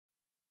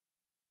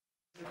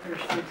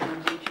There's 3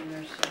 times each, and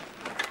there's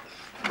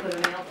a bit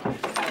of nail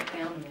polish that got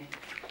found to me.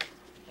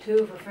 2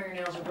 of her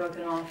fingernails are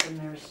broken off, and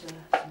there's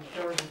some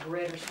jars of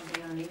grit or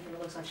something underneath, and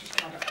it looks like she's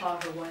trying to claw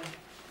her way.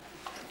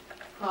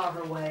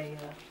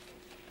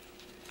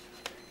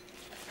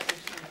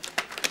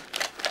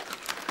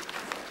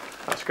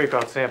 I'll scrape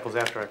out samples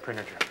after I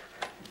printed her.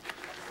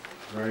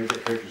 All right, you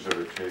get pictures of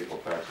her tape, we'll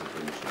fax them to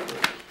you.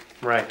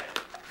 Right.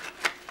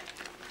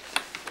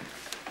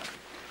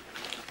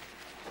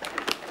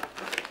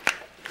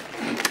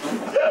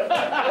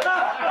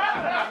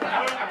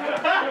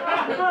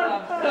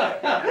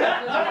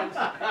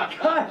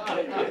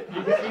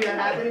 You can see that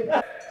happening?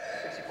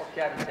 64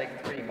 cabin, taking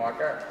 3,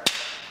 marker.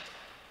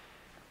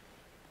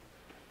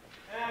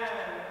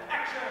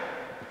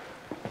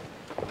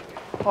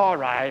 All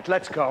right,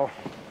 let's go.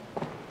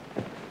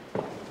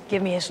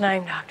 Give me his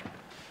name, Doctor.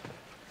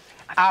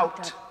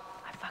 Out.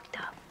 I fucked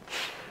up.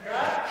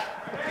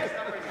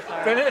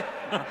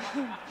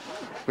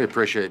 We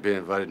appreciate being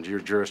invited into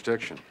your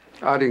jurisdiction.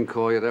 I didn't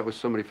call you. That was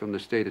somebody from the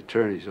state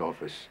attorney's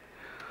office.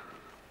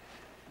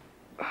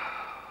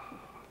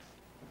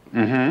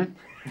 Mm-hmm.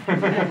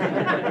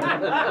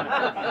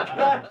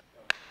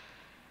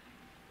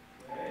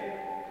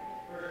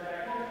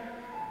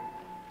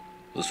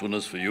 This one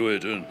is for you,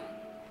 Adrian.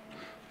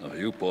 Now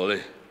you,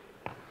 Paulie.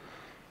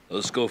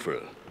 Let's go for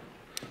it.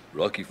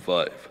 Rocky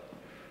 5.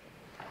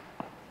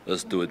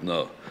 Let's do it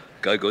now.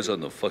 Guy goes on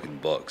the fucking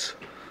box.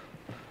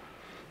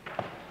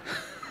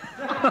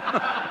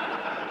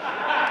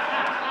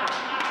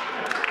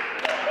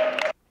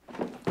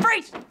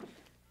 Freeze!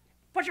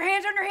 Put your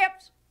hands on your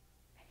hips.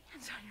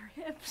 Hands on your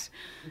hips.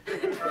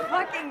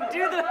 Fucking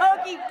do the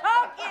hokey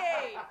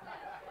pokey!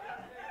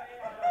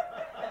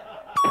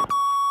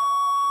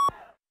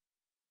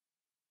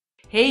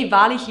 Hey,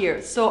 Vali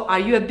here. So, are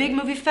you a big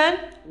movie fan?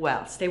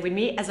 Well, stay with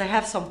me as I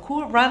have some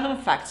cool random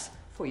facts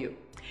for you.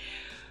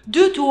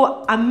 Due to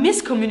a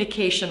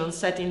miscommunication on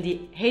set in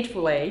The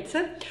Hateful Eight,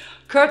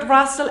 Kurt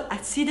Russell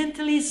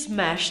accidentally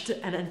smashed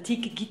an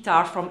antique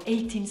guitar from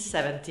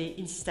 1870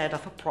 instead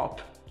of a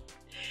prop.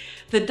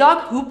 The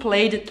dog who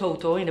played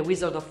Toto in The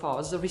Wizard of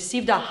Oz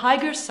received a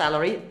higher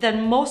salary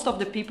than most of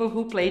the people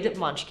who played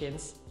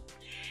Munchkins.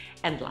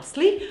 And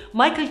lastly,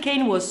 Michael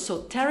Caine was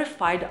so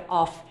terrified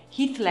of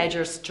Heath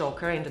Ledger's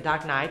Joker in The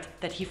Dark Knight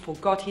that he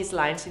forgot his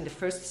lines in the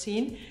first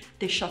scene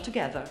they shot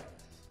together.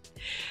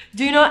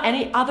 Do you know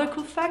any other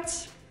cool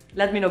facts?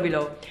 Let me know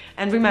below.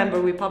 And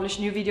remember, we publish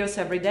new videos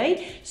every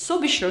day, so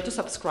be sure to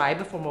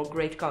subscribe for more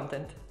great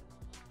content.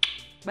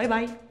 Bye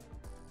bye!